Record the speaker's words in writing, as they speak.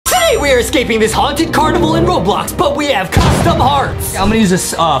Today we are escaping this haunted carnival in Roblox, but we have custom hearts. I'm gonna use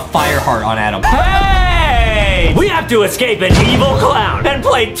this fire heart on Adam. Hey! We have to escape an evil clown and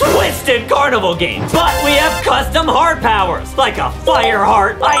play twisted carnival games, but we have custom heart powers, like a fire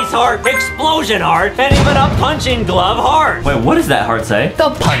heart, ice heart, explosion heart, and even a punching glove heart. Wait, what does that heart say?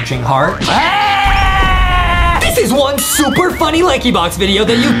 The punching heart. This is one super funny LankyBox video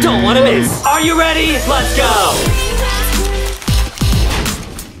that you don't want to miss. Are you ready? Let's go!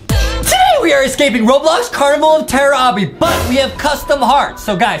 We are escaping Roblox Carnival of Terror Obby, but we have custom hearts.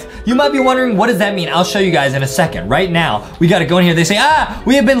 So guys, you might be wondering, what does that mean? I'll show you guys in a second. Right now, we gotta go in here. They say,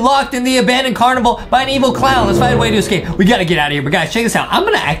 we have been locked in the abandoned carnival by an evil clown. Let's find a way to escape. We gotta get out of here. But guys, check this out. I'm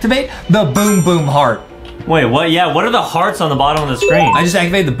gonna activate the boom boom heart. Wait, what? Yeah, what are the hearts on the bottom of the screen? I just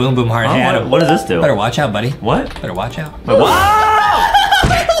activated the boom boom heart. Oh, Hey, what does this do? Better watch out, buddy. What? Better watch out. Wait, what?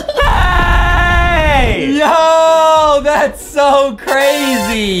 Hey! Yo, that's so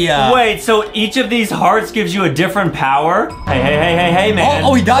crazy. Wait, so each of these hearts gives you a different power? Hey, man.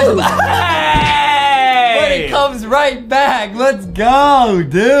 Oh, he dodged. Hey! But it comes right back. Let's go,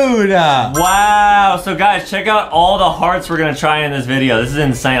 dude. Wow. So guys, check out all the hearts we're gonna try in this video. This is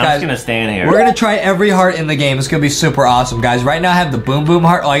insane. I'm just gonna stand here. We're gonna try every heart in the game. It's gonna be super awesome, guys. Right now I have the boom boom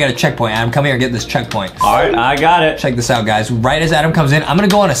heart. Oh, I got a checkpoint. Adam, come here and get this checkpoint. All right, I got it. Check this out, guys. Right as Adam comes in, I'm gonna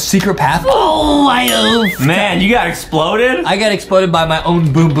go on a secret path. Oh, I oofed. Man, you got exploded? I got exploded by my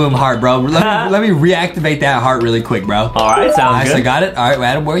own boom boom heart, bro. Let me reactivate that heart really quick, bro. All right, sounds good. I got it. All right,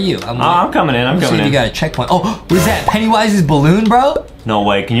 Adam, where are you? I'm coming in. I'm coming in. You got a checkpoint. Oh, what is that? Pennywise's balloon, bro? No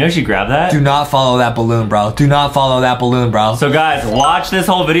way. Can you actually grab that? Do not follow that balloon, bro. Do not follow that balloon, bro. So guys, watch this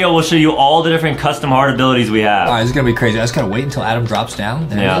whole video. We'll show you all the different custom heart abilities we have. All right, this is gonna be crazy. I just gotta wait until Adam drops down.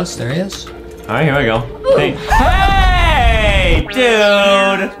 There he is. There he is. All right, here we go. Hey,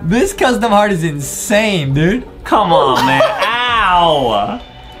 dude. This custom heart is insane, dude. Come on, man. Ow.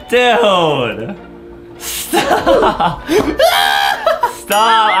 Dude. Stop.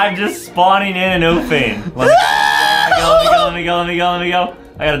 Stop. I'm just spawning in and oofing. Let me go.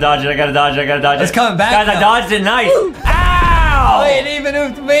 I gotta dodge it. It's coming back. Guys, I dodged it. Nice. Ow! Oh, it even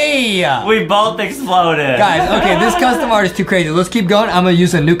oofed me. We both exploded. Guys, okay, this custom heart is too crazy. Let's keep going. I'm gonna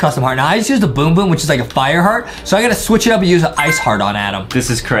use a new custom heart. Now, I just used the boom boom, which is like a fire heart. So I gotta switch it up and use an ice heart on Adam. This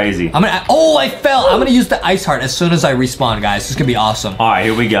is crazy. I fell. I'm gonna use the ice heart as soon as I respawn, guys. This is gonna be awesome. All right,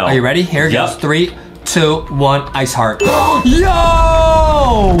 here we go. Are you ready? Here it goes. 3, 2, 1, ice heart. Yo!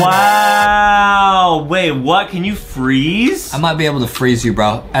 Wow! Wait, what? Can you freeze? I might be able to freeze you,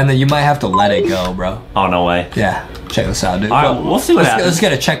 bro. And then you might have to let it go, bro. Oh, no way. Yeah. Check this out, dude. All right, we'll see what happens. Let's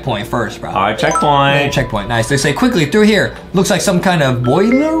get a checkpoint first, bro. All right, checkpoint. Checkpoint. Nice. They say quickly through here. Looks like some kind of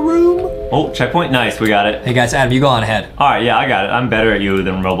boiler room. Oh, checkpoint. Nice. We got it. Hey, guys. Adam, you go on ahead. All right. Yeah, I got it. I'm better at you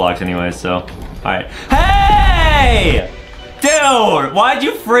than Roblox anyway, so. All right. Hey! Dude, why'd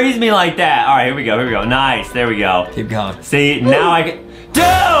you freeze me like that? All right, here we go. Nice, there we go. Keep going. See, now I can... Dude!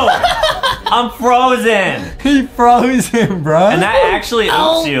 I'm frozen. He froze him, bro. And that actually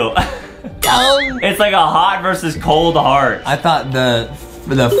oops you. It's like a hot versus cold heart. I thought the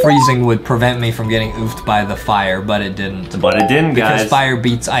freezing would prevent me from getting oofed by the fire, but it didn't. But it didn't, guys. Because fire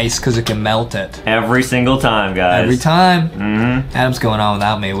beats ice because it can melt it. Every single time, guys. Every time. Mm-hmm. Adam's going on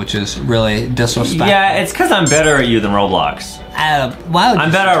without me, which is really disrespectful. Yeah, it's because I'm better at you than Roblox. Adam, why would you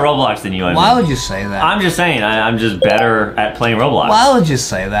I'm better at Roblox than you, Why would you say that? I'm just saying, I'm just better at playing Roblox. Why would you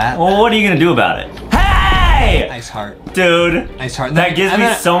say that? Well, what are you going to do about it? Hey! Ice heart. Dude. Ice heart. That gives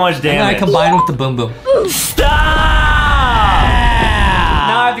me so much damage. And then I combine with the boom boom. Stop!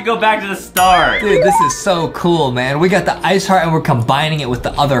 Now I have to go back to the start. Dude, this is so cool, man. We got the ice heart and we're combining it with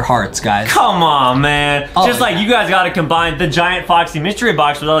the other hearts, guys. Come on, man. Oh, just like you guys got to combine the giant Foxy mystery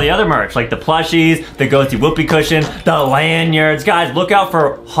box with all the other merch, like the plushies, the Ghosty Whoopee cushion, the lanyards. Guys, look out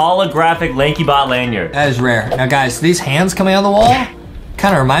for holographic LankyBot lanyard. That is rare. Now, guys, these hands coming on the wall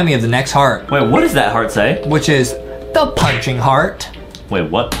kind of remind me of the next heart. Wait, what does that heart say? Which is the punching heart. Wait,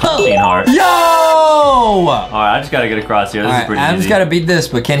 what punching heart? Yo! All right, I just got to get across here. This is pretty Adam's easy. got to beat this,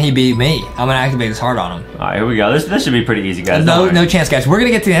 but can he beat me? I'm going to activate this heart on him. All right, here we go. This should be pretty easy, guys. No chance, guys. We're going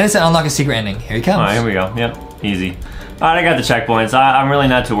to get to the end and unlock a secret ending. Here he comes. All right, here we go. Yep, easy. All right, I got the checkpoints. I'm really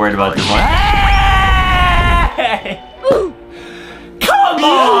not too worried about this one. Hey! Come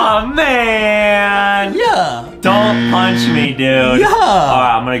on, man! Yeah. Don't punch me, dude. Yeah. All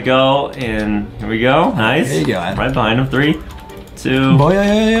right, I'm going to go in. Here we go. Nice. There you go, Adam. Right behind him. 3, 2, Boy, 1,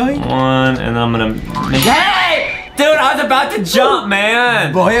 and then I'm going to make... Hey! Dude, I was about to jump,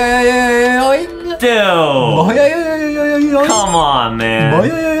 man! Boy, Dude! Come on, man.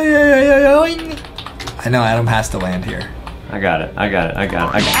 I know Adam has to land here. I got it.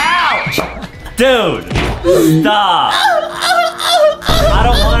 Ouch! Dude! Stop! I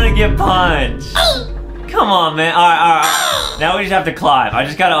don't want to get punched. Come on, man. All right. Now we just have to climb. I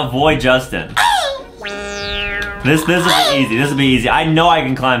just gotta avoid Justin. This will be easy. This will be easy. I know I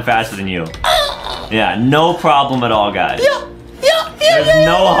can climb faster than you. Yeah, no problem at all, guys. There's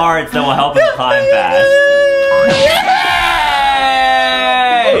no hearts that will help us climb fast.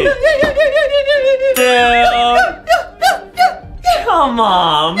 Dude! Come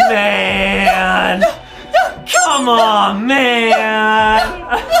on, man! Come on, man!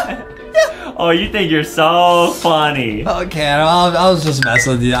 Oh, you think you're so funny. Okay, I was just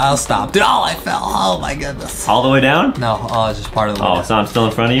messing with you. I'll stop. Dude, I fell. Oh my goodness. All the way down? No, it's just part of the way down. So I'm still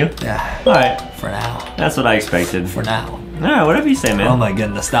in front of you? Yeah. Alright. For now. That's what I expected. For now. Alright, whatever you say, man. Oh my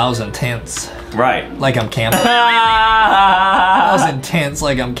goodness, that was intense. Right. Like I'm camping. That was intense,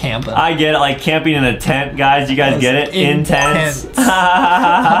 like I'm camping. I get it, like camping in a tent, guys. You guys get it? Intense.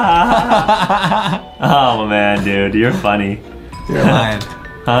 Oh man, dude, you're funny. You're lying.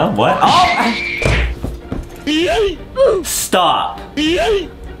 Huh? What? Oh! Stop.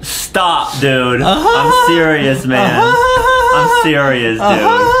 Stop, dude. I'm serious, man. I'm serious, dude.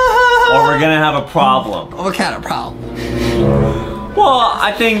 Or we're gonna have a problem. What kind of problem? Well,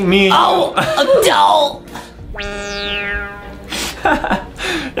 I think me and adult.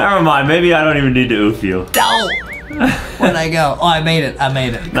 Never mind, maybe I don't even need to oof you. Adult. Where'd I go? Oh, I made it.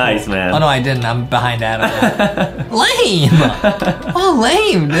 Cool. Nice, man. Oh no, I didn't. I'm behind Adam. Lame. Oh,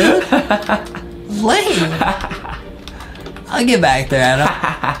 lame, dude. Lame. I'll get back there, Adam.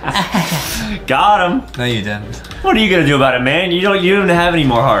 Got him. No, you didn't. What are you gonna do about it, man? You don't have any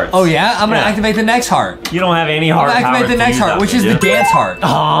more hearts. Oh yeah? I'm gonna activate the next heart. You don't have any heart. I'm gonna activate the next heart, which is the dance heart.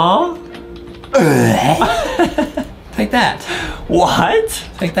 Huh? Take that. What?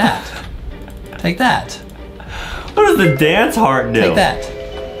 Take that. Take that. What does the dance heart do? Take that.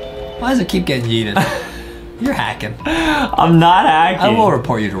 Why does it keep getting yeeted? You're hacking. I'm not hacking. I will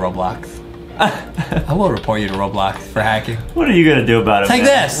report you to Roblox. I will report you to Roblox for hacking. What are you gonna do about it, Take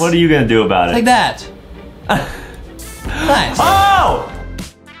man? this. What are you gonna do about it? Take that. Nice. Oh!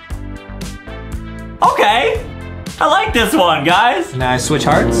 Okay. I like this one, guys. Now I switch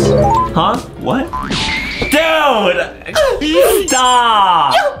hearts. Huh? What? Dude!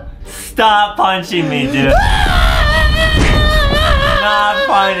 Stop! Stop punching me, dude. Not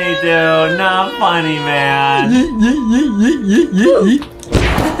funny, dude. Not funny, man.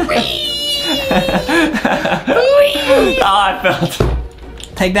 Oh, I felt.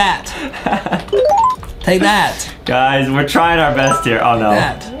 Take that. Take that. Guys, we're trying our best here. Oh no.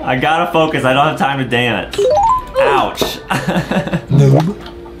 That. I gotta focus. I don't have time to dance. Ouch. Noob.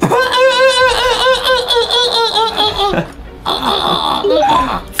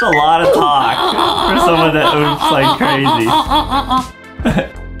 It's a lot of talk for someone that oops like crazy.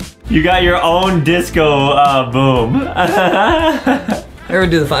 You got your own disco boom. Everyone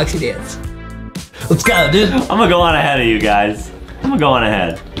do the Foxy dance. Let's go, dude. I'm gonna go on ahead of you guys. I'm gonna go on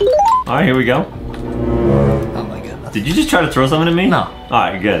ahead. Alright, here we go. Oh my goodness. Did you just try to throw something at me? No.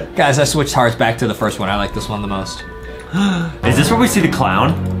 Alright, good. Guys, I switched hearts back to the first one. I like this one the most. Is this where we see the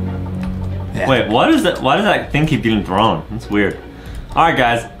clown? Yeah. Wait, what is that? Why does that thing keep getting thrown? That's weird. Alright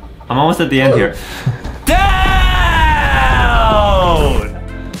guys, I'm almost at the end here. Down!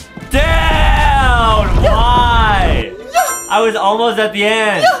 Down! Why? I was almost at the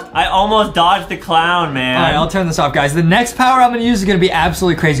end. I almost dodged the clown, man. Alright, I'll turn this off, guys. The next power I'm gonna use is gonna be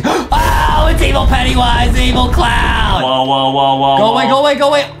absolutely crazy. Oh, it's evil Pennywise, evil clown! Whoa, whoa, whoa, whoa, Go away, go away, go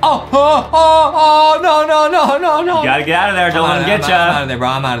away! Oh, no, no, no, no, no! You gotta get out of there, don't let him get ya. I'm out of there, bro,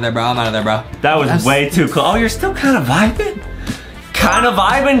 I'm out of there, bro, I'm out of there, bro. That was way too close. Oh, you're still kind of vibing? Kind of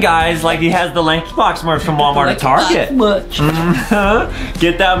vibing, guys, like he has the LankyBox merch from Walmart and Target.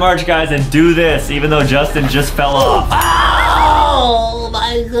 Get that merch, guys, and do this, even though Justin just fell off. Oh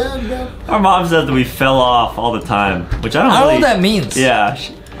my goodness. Our mom says that we fell off all the time, which I don't know what that means. Yeah.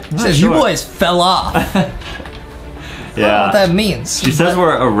 She says you boys fell off. Yeah. I don't know what that means. She says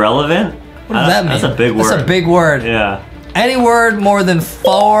we're irrelevant. What does that mean? That's a big word. That's a big word. Yeah. Any word more than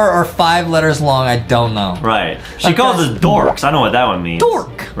 4 or 5 letters long, I don't know. Right. She calls us dorks. I know what that one means.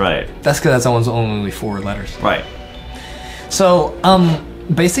 Dork. Right. That's because that's only 4 letters. Right. So,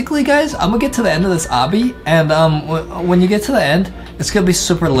 basically, guys, I'm gonna get to the end of this obby, and when you get to the end, it's gonna be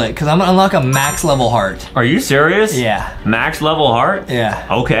super lit, because I'm gonna unlock a max level heart. Are you serious? Yeah. Max level heart? Yeah.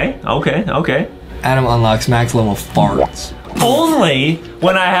 Okay, okay, okay. Adam unlocks max level farts. Only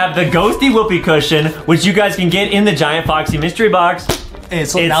when I have the ghosty whoopee cushion, which you guys can get in the Giant Foxy mystery box.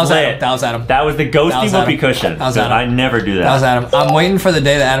 That was Adam. That was Adam. That was the ghosty whoopee cushion. That was Adam. I never do that. That was Adam. I'm waiting for the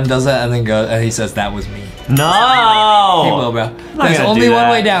day that Adam does that, and then he says that was me. No. He will, bro. There's only one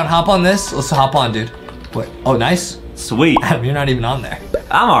way down. Hop on this. Let's hop on, dude. Wait. Oh, nice. Sweet. Adam, you're not even on there.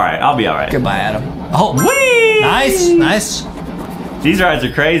 I'm all right. I'll be all right. Goodbye, Adam. Oh, Whee! nice, nice. These rides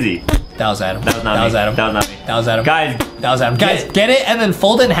are crazy. That was Adam. That was not me. Adam. That was not me. That was Adam. Guys. That was Adam. Guys, get it and then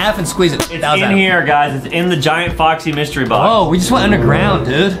fold it in half and squeeze it. It's that was in Adam. here, guys. It's in the giant Foxy mystery box. Oh, we just went underground,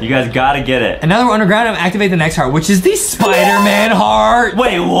 dude. You guys gotta get it. And now that we're underground, I'm activate the next heart, which is the Spider-Man heart.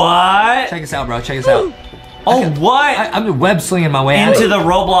 Wait, what? Check this out, bro. Check this out. Oh, what? I'm web slinging my way Into the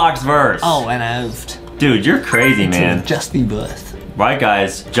Roblox verse. Oh, and I've... Dude, you're crazy, man. Just the birth. Right,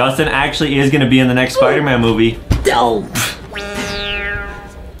 guys. Justin actually is gonna be in the next Spider-Man movie. Dope.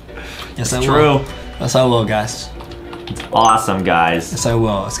 Yes, I will. True. Yes, I will, guys. Awesome, guys. Yes, I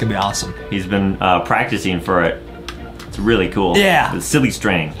will. It's gonna be awesome. He's been practicing for it. It's really cool. Yeah. The silly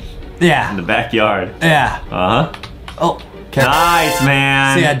string Yeah. in the backyard. Yeah. Uh-huh. Oh. Okay. Nice,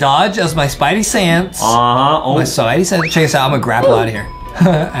 man. See, I dodge. That was my Spidey sense. Uh-huh. Oh. My Spidey sense. Check this out. I'm gonna grapple out of here.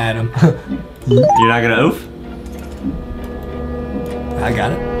 Adam. You're not gonna oof? I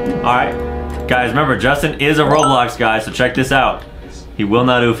got it. All right. Guys, remember, Justin is a Roblox guy, so check this out. He will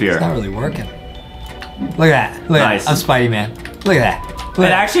not oof here. It's not really working. Look at that. Look Nice. at that. I'm Spidey Man. Look at that. Look It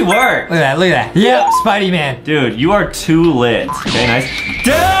at actually worked. Look at that. Look at that. Yep, Spidey Man. Dude, you are too lit. Okay, nice.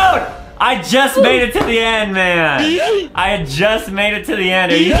 Dude! I just made it to the end, man. I had just made it to the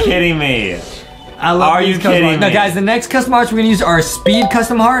end. Are you kidding me? I love Are these you custom kidding hearts. me? Now, guys, the next custom hearts we're gonna use are a speed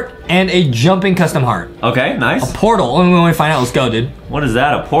custom heart and a jumping custom heart. Okay, nice. Portal. Only when we find out. Let's go, dude. What is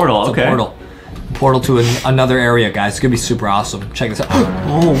that? A portal? It's Okay. a portal. Portal to another area, guys. It's gonna be super awesome. Check this out.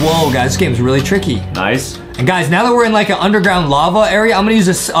 Oh, whoa, guys. This game's really tricky. Nice. And guys, now that we're in like an underground lava area, I'm gonna use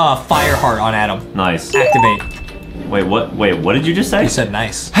this fire heart on Adam. Nice. Activate. Wait, what? Wait, what did you just say? You said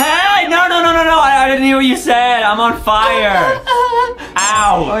nice. Hey! No! I didn't hear what you said. I'm on fire.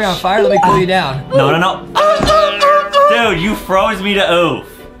 Ow! Oh, you're on fire? Let me cool you down. No. Dude, you froze me to oof.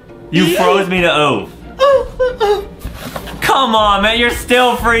 You froze me to oof. Come on, man. You're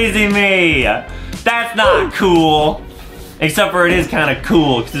still freezing me. That's not cool. Except for it is kind of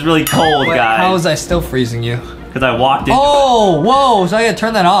cool because it's really cold, Wait, guys. how was I still freezing you? Because I walked into Oh, whoa, so I gotta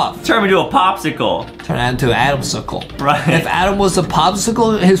turn that off. it. Turned me to a popsicle. Turn that into an Adamsicle. Right. If Adam was a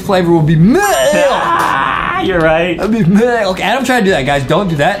popsicle, his flavor would be milk. Ah, you're right. That'd be milk. Adam tried to do that, guys. Don't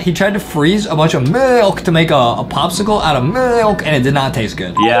do that. He tried to freeze a bunch of milk to make a popsicle out of milk, and it did not taste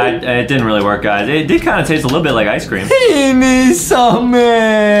good. Yeah, it didn't really work, guys. It did kind of taste a little bit like ice cream. He needs some milk.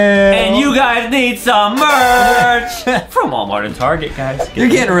 And you guys need some merch from Walmart and Target, guys. You're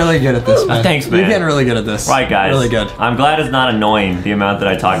getting really good at this, man. Thanks, man. You're getting really good at this. Right, guys. Really good. I'm glad it's not annoying, the amount that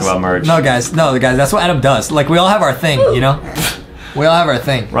I talk about merch. No, guys. That's what Adam does. Like, we all have our thing, you know? We all have our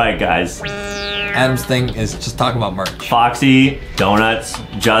thing. Right, guys. Adam's thing is just talking about merch. Foxy, donuts,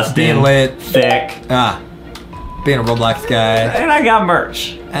 Justin, Being lit. thick, Being a Roblox guy. and I got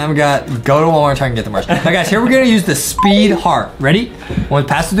merch. Adam go to Walmart and try and get the merch. Now, guys, here we're gonna use the speed heart. Ready? When it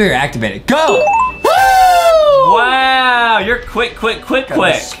passes through, you're activated. Go! Woo! Wow, you're quick. Got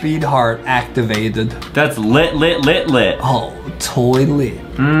the speed heart activated. That's lit. Oh, toilet.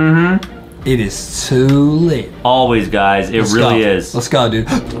 Mm-hmm. It is too lit. Always, guys. It really is. Let's go, dude.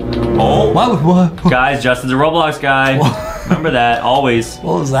 Oh. What? Guys, Justin's a Roblox guy. Remember that, always.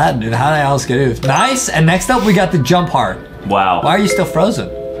 What was that, dude? How did I else get it? Nice. And next up, we got the jump heart. Wow. Why are you still frozen?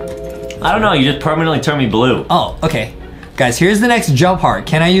 I don't know, you just permanently turned me blue. Oh, okay. Guys, here's the next jump heart.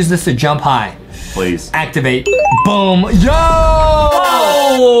 Can I use this to jump high? Please. Activate. Boom. Yo!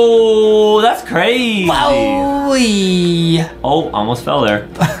 Oh, that's crazy. Wowie. Oh, almost fell there.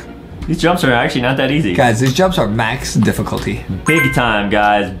 These jumps are actually not that easy. Guys, these jumps are max difficulty. Big time,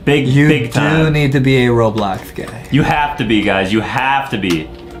 guys. Big time. You do need to be a Roblox guy. You have to be, guys. You have to be.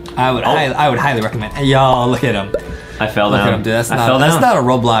 I would highly recommend. Yo, look at him. I fell Look down. at him, dude. That's I fell not down. a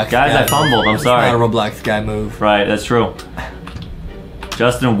Roblox Guys, guy. I fumbled. I'm sorry. It's not a Roblox guy move. Right, that's true.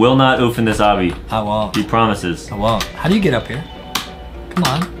 Justin will not oof in this obby. I won't. He promises. I won't. How do you get up here? Come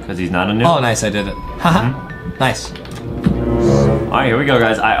on. Because he's not a noob. Oh, nice. I did it. Haha. Nice. All right, here we go,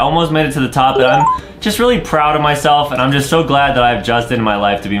 guys. I almost made it to the top, and I'm just really proud of myself, and I'm just so glad that I have Justin in my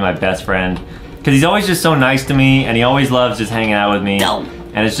life to be my best friend. Because he's always just so nice to me, and he always loves just hanging out with me.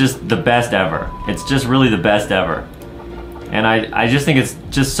 And it's just the best ever. It's just really the best ever. And I just think it's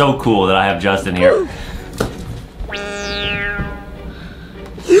just so cool that I have Justin here.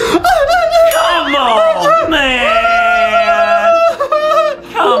 Come on, man!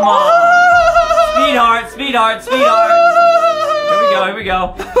 Come on! Speed heart! Here we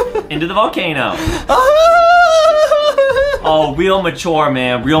go. Into the volcano. Oh, real mature,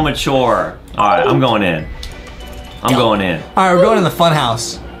 man. Real mature. Alright, I'm going in. I'm going in. Alright, we're going in the fun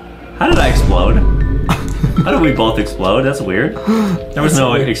house. How did I explode? How did we both explode? That's weird. There was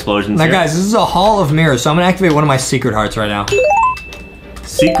no explosions Now here. guys, this is a hall of mirrors, so I'm gonna activate one of my secret hearts right now.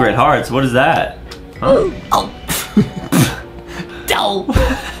 Secret hearts, what is that? Huh? Oh.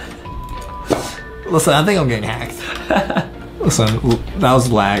 Listen, I think I'm getting hacked. Listen, that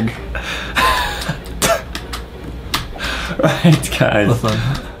was lag. Right, guys. Listen.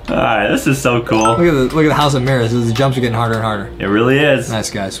 Alright, this is so cool. Look at the house of mirrors. The jumps are getting harder and harder. It really is. Nice,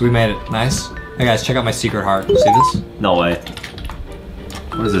 guys. We made it. Nice. Hey, guys, check out my secret heart. See this? No way.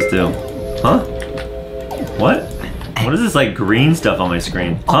 What does this do? Huh? What? What is this like green stuff on my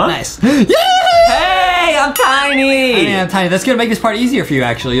screen? Oh, huh? nice. Yeah! Hey, I'm tiny! I'm tiny. That's gonna make this part easier for you,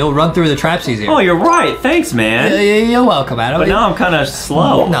 actually. You'll run through the traps easier. Oh, you're right. Thanks, man. You're welcome, Adam. But now I'm kind of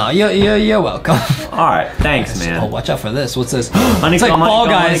slow. No, you're welcome. All right, thanks, man. Oh, watch out for this. What's this? Honeycomb, it's like Fall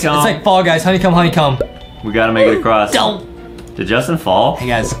Guys. honeycomb. It's like Fall Guys. Honeycomb, honeycomb. We gotta make it across. Don't. Did Justin fall? Hey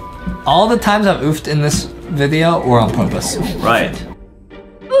guys, all the times I've oofed in this video were on purpose. Right.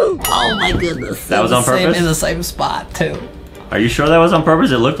 Oh my goodness. That was on purpose? In the same spot too. Are you sure that was on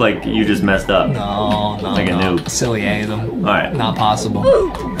purpose? It looked like you just messed up. No, Like a noob. Silly Adam. All right. Not possible.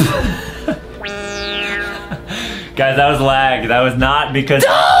 Guys, that was lag. That was not because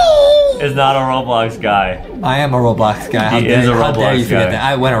it's not a Roblox guy. I am a Roblox guy. How He dare is a you Roblox forget guy. that?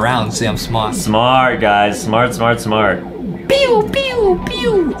 I went around. See, I'm smart. Smart, guys. Smart, smart, smart. Pew, pew,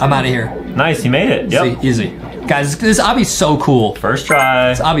 pew. I'm out of here. Nice, you made it. Yep. See, easy. Guys, this obby's so cool. First try.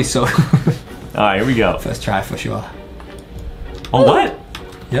 This obby's so All right, here we go. First try for sure. Oh, what?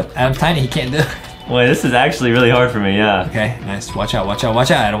 Yep, Adam's tiny. He can't do it. Wait, this is actually really hard for me, yeah. Okay, nice. Watch out, watch out, watch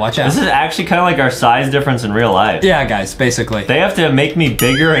out, Adam. Watch out. This is actually kind of like our size difference in real life. Yeah, guys, basically. They have to make me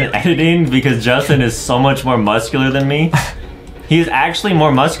bigger in editing because Justin is so much more muscular than me. He's actually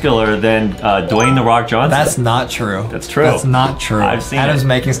more muscular than Dwayne The Rock Johnson. That's not true. That's true. That's not true. I've seen Adam's it.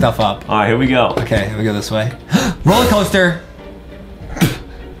 making stuff up. All right, here we go. Okay, here we go this way. Roller coaster.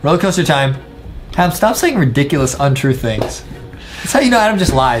 Roller coaster time. Adam, stop saying ridiculous, untrue things. That's how you know Adam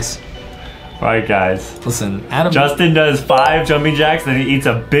just lies. All right, guys. Listen, Adam. Justin does 5 jumping jacks, then he eats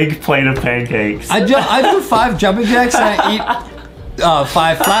a big plate of pancakes. I do 5 jumping jacks and I eat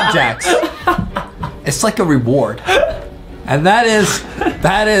 5 flapjacks. It's like a reward, and that is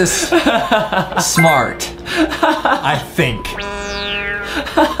smart. I think.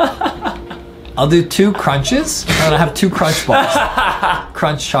 I'll do 2 crunches, and then I have 2 crunch bars.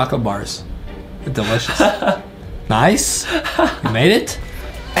 Crunch chocolate bars. They're delicious. Nice. We made it.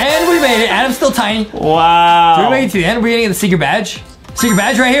 And we made it. Adam's still tiny. Wow. Did we make it to the end? We're gonna get the secret badge. Secret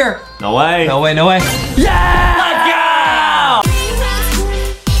badge right here. No way. No way, no way. Yeah!